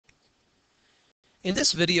In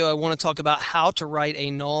this video, I want to talk about how to write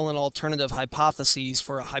a null and alternative hypotheses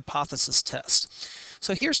for a hypothesis test.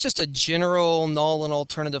 So here's just a general null and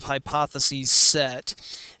alternative hypotheses set,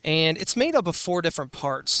 and it's made up of 4 different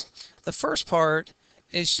parts. The first part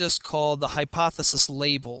is just called the hypothesis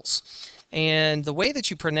labels. And the way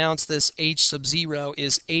that you pronounce this H sub 0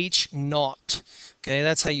 is H naught. Okay,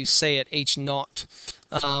 that's how you say it, H naught.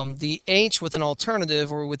 The H with an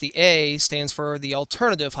alternative, or with the A, stands for the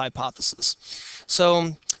alternative hypothesis.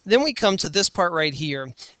 So then we come to this part right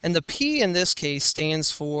here, and the P in this case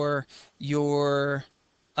stands for your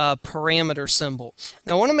parameter symbol.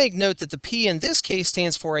 Now I want to make note that the P in this case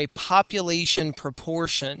stands for a population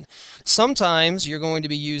proportion. Sometimes you're going to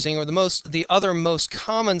be using, or the other most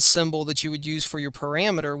common symbol that you would use for your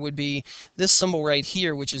parameter would be this symbol right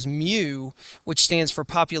here, which is mu, which stands for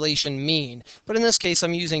population mean. But in this case,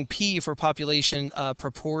 I'm using P for population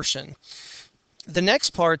proportion. The next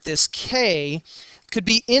part, this K, could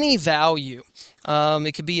be any value.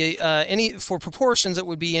 It could be for proportions, it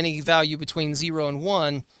would be any value between 0 and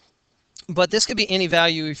 1. But this could be any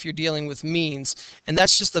value if you're dealing with means. And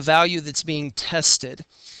that's just the value that's being tested.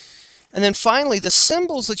 And then finally, the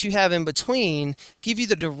symbols that you have in between give you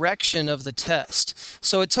the direction of the test.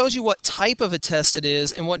 So it tells you what type of a test it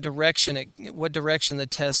is and what direction the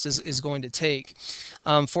test is going to take.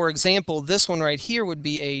 For example, this one right here would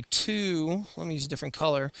be a let me use a different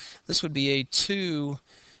color. This would be a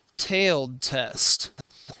two-tailed test.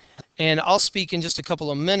 And I'll speak in just a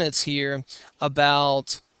couple of minutes here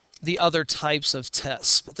about the other types of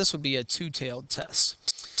tests, but this would be a two-tailed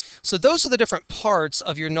test. So those are the different parts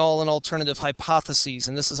of your null and alternative hypotheses,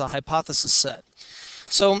 and this is a hypothesis set.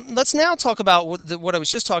 So let's now talk about what I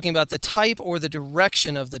was just talking about, the type or the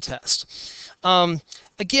direction of the test.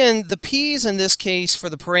 Again, the P's in this case for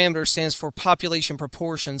the parameter stands for population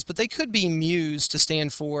proportions, but they could be mu's to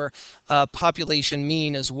stand for population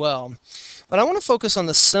mean as well. But I want to focus on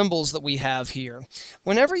the symbols that we have here.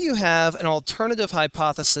 Whenever you have an alternative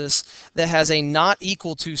hypothesis that has a not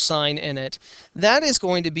equal to sign in it, that is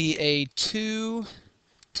going to be a two-tailed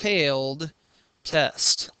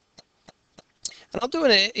test. And I'll do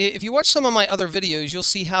it. If you watch some of my other videos, you'll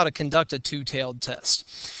see how to conduct a two-tailed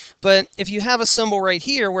test. But if you have a symbol right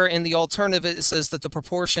here where in the alternative it says that the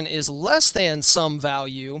proportion is less than some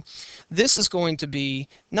value, this is going to be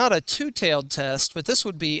not a two-tailed test, but this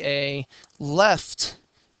would be a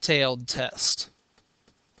left-tailed test.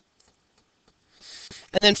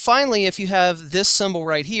 And then finally, if you have this symbol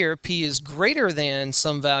right here, P is greater than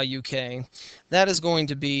some value K, that is going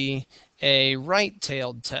to be a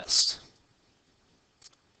right-tailed test.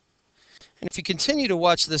 And if you continue to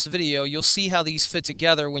watch this video, you'll see how these fit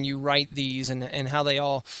together when you write these and how they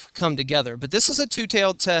all come together. But this is a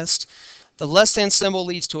two-tailed test. The less than symbol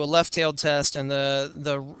leads to a left-tailed test, and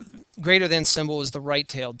the greater than symbol is the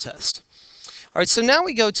right-tailed test. All right, so now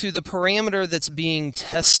we go to the parameter that's being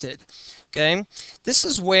tested. Okay, this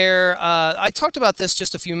is where I talked about this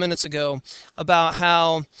just a few minutes ago about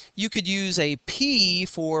how you could use a P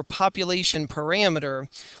for population parameter,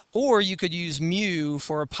 or you could use mu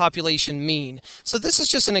for a population mean. So this is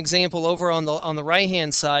just an example over on the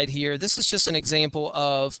right-hand side here. This is just an example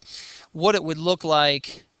of what it would look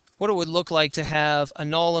like. What it would look like to have a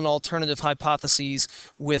null and alternative hypotheses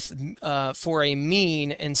with for a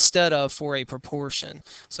mean instead of for a proportion.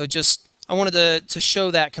 So I wanted to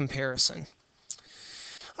show that comparison.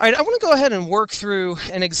 All right, I want to go ahead and work through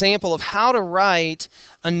an example of how to write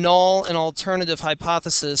a null and alternative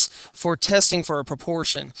hypothesis for testing for a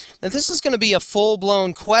proportion. Now this is going to be a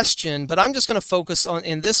full-blown question, but I'm just going to focus on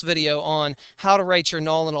in this video on how to write your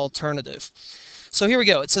null and alternative. So here we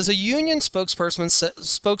go. It says a union spokesperson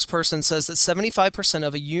says that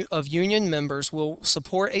 75% of union members will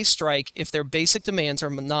support a strike if their basic demands are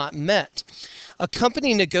not met. A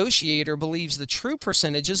company negotiator believes the true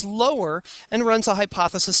percentage is lower and runs a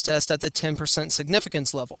hypothesis test at the 10%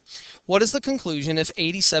 significance level. What is the conclusion if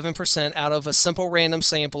 87% out of a simple random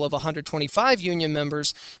sample of 125 union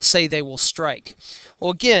members say they will strike?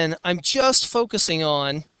 Well, again, I'm just focusing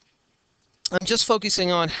on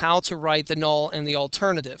how to write the null and the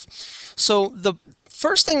alternative. So the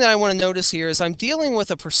first thing that I want to notice here is I'm dealing with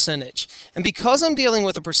a percentage. And because I'm dealing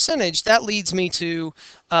with a percentage, that leads me to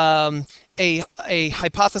a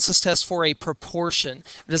hypothesis test for a proportion.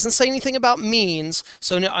 It doesn't say anything about means,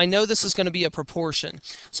 so I know this is going to be a proportion.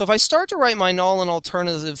 So if I start to write my null and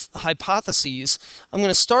alternative hypotheses, I'm going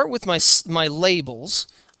to start with my labels.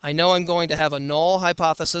 I know I'm going to have a null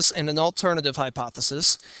hypothesis and an alternative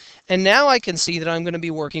hypothesis. And now I can see that I'm going to be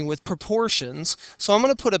working with proportions. So I'm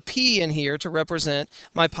going to put a P in here to represent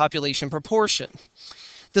my population proportion.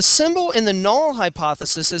 The symbol in the null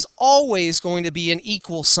hypothesis is always going to be an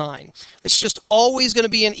equal sign. It's just always going to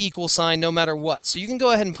be an equal sign no matter what. So you can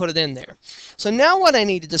go ahead and put it in there. So now what I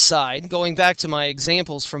need to decide, going back to my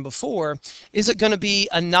examples from before, is it going to be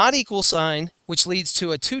a not equal sign, which leads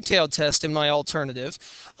to a two-tailed test in my alternative,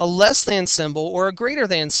 a less than symbol, or a greater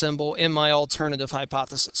than symbol in my alternative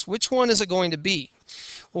hypothesis? Which one is it going to be?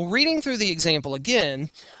 Well, reading through the example again,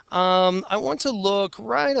 I want to look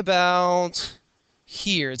right about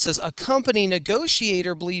here. It says a company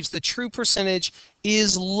negotiator believes the true percentage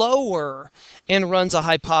is lower and runs a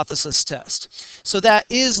hypothesis test. So that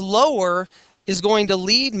is lower is going to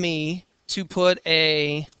lead me to put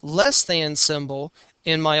a less than symbol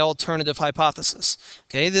in my alternative hypothesis.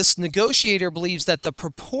 Okay, this negotiator believes that the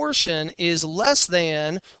proportion is less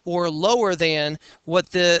than or lower than what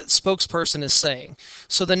the spokesperson is saying.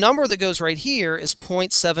 So the number that goes right here is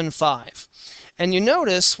 0.75. And you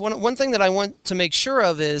notice one thing that I want to make sure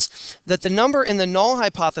of is that the number in the null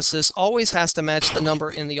hypothesis always has to match the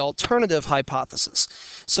number in the alternative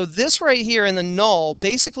hypothesis. So this right here in the null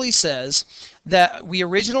basically says that we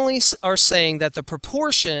originally are saying that the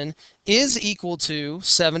proportion is equal to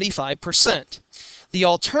 75%. The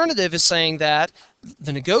alternative is saying that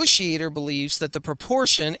the negotiator believes that the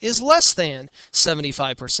proportion is less than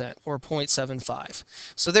 75% or 0.75.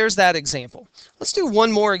 So there's that example. Let's do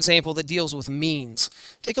one more example that deals with means.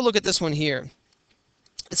 Take a look at this one here.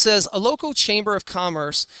 It says a local chamber of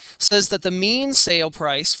commerce says that the mean sale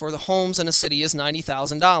price for the homes in a city is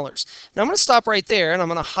 $90,000. Now I'm going to stop right there and I'm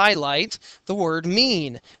going to highlight the word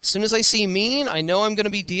mean. As soon as I see mean, I know I'm going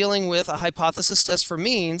to be dealing with a hypothesis test for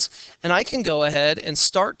means, and I can go ahead and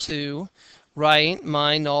start to write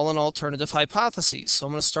my null and alternative hypotheses. So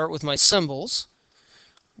I'm going to start with my symbols,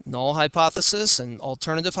 null hypothesis and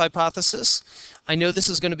alternative hypothesis. I know this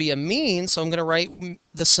is going to be a mean, so I'm going to write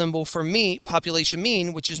the symbol for population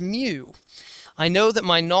mean, which is mu. I know that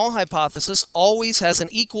my null hypothesis always has an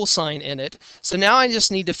equal sign in it, so now I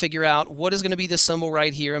just need to figure out what is going to be the symbol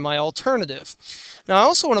right here in my alternative. Now I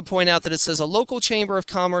also want to point out that it says a local chamber of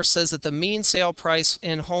commerce says that the mean sale price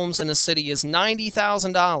in homes in a city is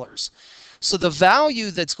 $90,000. So the value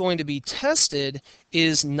that's going to be tested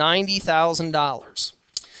is $90,000.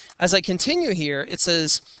 As I continue here, it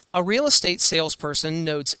says a real estate salesperson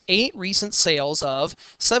notes 8 recent sales of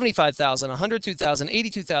 $75,000, $102,000,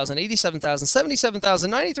 $82,000, $87,000, $77,000,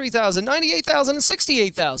 $93,000, $98,000, and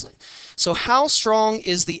 $68,000. So how strong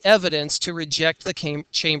is the evidence to reject the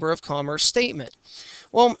Chamber of Commerce statement?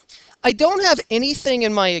 Well, I don't have anything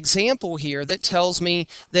in my example here that tells me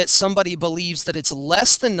that somebody believes that it's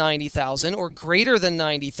less than 90,000 or greater than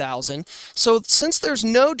 90,000. So since there's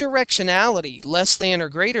no directionality, less than or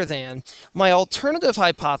greater than, my alternative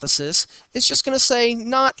hypothesis is just going to say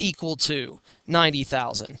not equal to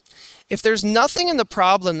 90,000. If there's nothing in the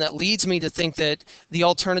problem that leads me to think that the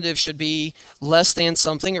alternative should be less than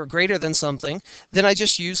something or greater than something, then I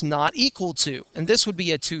just use not equal to, and this would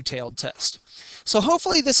be a two-tailed test. So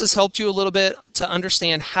hopefully this has helped you a little bit to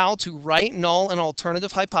understand how to write null and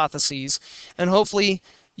alternative hypotheses, and hopefully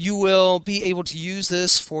you will be able to use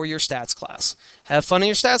this for your stats class. Have fun in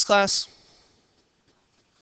your stats class.